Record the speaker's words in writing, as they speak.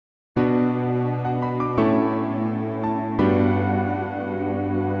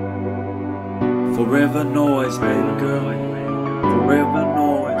Forever noise, baby girl. Forever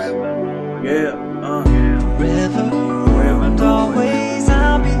noise. Yeah, Forever noise. always,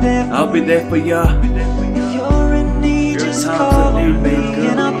 I'll be there for ya. You're in need, just call me,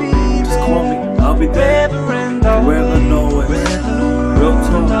 and I'll be Just call me, I'll be there. Forever noise. Real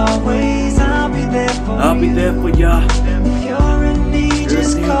talk. Always, I'll be there for ya. You're in need,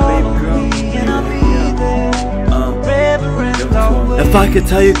 just call me, and I'll be there. Forever and always. If I could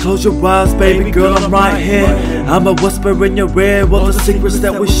tell you, close your eyes, baby girl, I'm right here. I'ma whisper in your ear all the secrets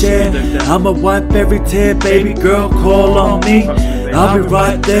that we share. I'ma wipe every tear, baby girl, call on me. I'll be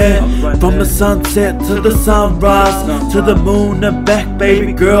right there, from the sunset to the sunrise, to the moon and back,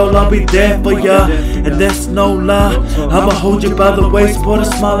 baby girl, I'll be there for ya. And that's no lie, I'ma hold you by the waist, put a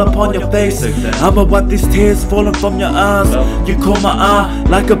smile upon your face. I'ma wipe these tears falling from your eyes. You caught my eye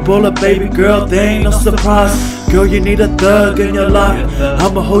like a bullet, baby girl, there ain't no surprise. Girl, you need a thug in your life.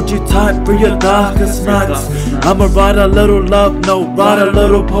 I'ma hold you tight for your darkest nights. I'ma write a little love note, write a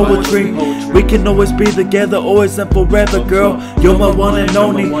little poetry. We can always be together, always and forever, girl. You're my one and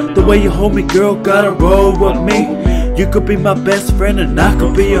only. The way you hold me, girl, gotta roll with me. You could be my best friend and I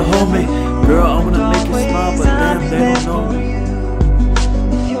could be your homie. Girl, I wanna make you smile, but damn, they don't know me.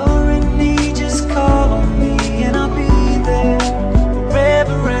 You're in need, just call on me, and I'll be there.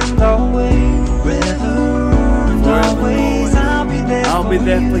 Forever and always. Always, I'll be there. I'll be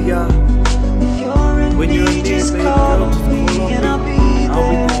there for ya. When you're in need, just baby call girl, just me, call on and I'll me. be I'll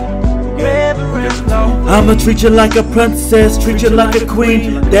be there. there. Forever and always. I'ma treat you like a princess, treat you like a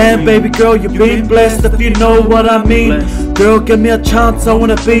queen. Damn, baby girl, you're being blessed if you know what I mean. Girl, give me a chance, I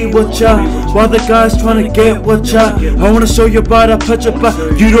wanna be with ya, while the guys tryna get with ya. I wanna show you bright, I put you but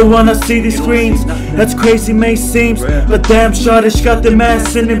you don't wanna see these screens. That's crazy, may seems, but damn shawty, she got them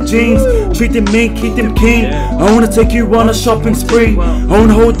ass in them jeans. Treat them mean, keep them keen. I wanna take you on a shopping spree. I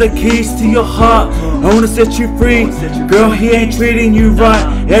wanna hold the keys to your heart, I wanna set you free. Girl, he ain't treating you right.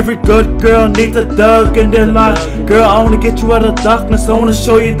 Every good girl needs a thug in their life. Girl, I wanna get you out of darkness, I wanna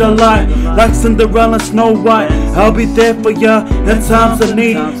show you the light. Like Cinderella and Snow White, I'll be there for ya in times of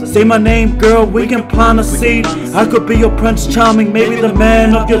need. Say my name, girl, we can plant a seed. I could be your Prince Charming, maybe the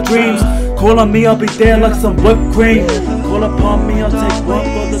man of your dreams. Call on me, I'll be there like some whipped cream. Call upon me, I'll take one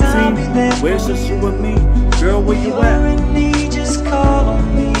for the team. Where's just you and me? Girl, where you at? You're in need, just call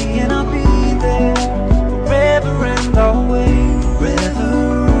on me, and I'll be there. Forever and always.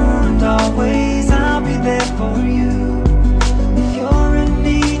 Forever and always, I'll be there for you. You're in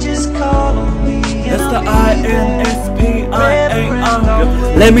need, just call on me, and That's the I'll be there.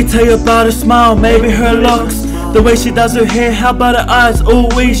 INSPIAR. Let me tell you about her smile, maybe her looks, the way she does her hair, how about her eyes? Ooh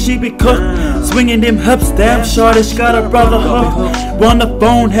wee, she be cooked, swinging them hips, damn shorty, she got her brother hooked. We're on the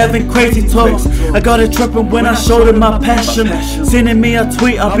phone having crazy talks. I got her tripping when I showed her my passion. Sending me a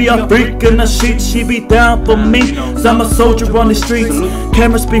tweet, I'll be a freak in the sheets. She be down for me, so I'm a soldier on the streets.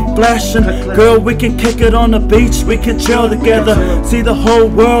 Cameras be flashing, girl, we can kick it on the beach, we can chill together. See the whole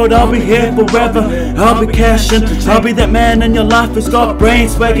world, I'll be here forever. I'll be cashing, I'll be that man in your life who's got brain,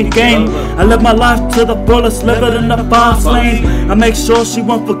 swag and game. I live my life to the fullest, live it in the fast lane. I make sure she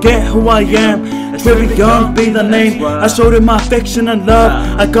won't forget who I am. Very young be the name. I showed her my affection and love.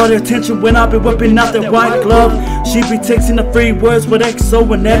 I got her attention when I be whipping out that white glove. She be texting the free words with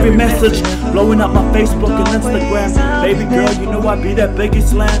XO in every message, blowing up my Facebook and Instagram. Baby girl, you know I be that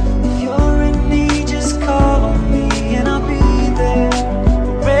biggest land. You're in need, just call on me, and I'll be there.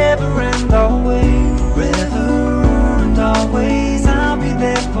 Forever and always. Forever and always, I'll be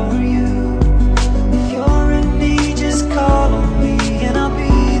there for you. You're in need, just call on me, and I'll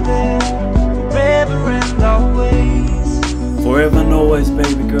be there. Forever and always. Forever and always,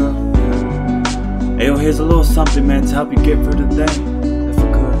 baby girl. Hey, yo, here's a little something, man, to help you get through the day, if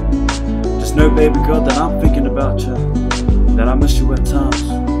I could. Just know, baby girl, that I'm thinking about you, that I miss you at times,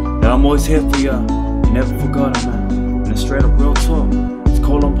 that I'm always here for you. You never forgot it, man. And it's straight up real talk. Just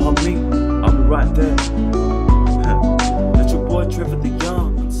call on me, I'll be right there. That's your boy Trevor the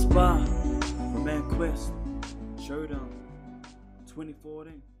Young, Inspiar, my man Quis, Showdown,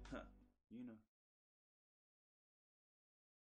 2014. You know.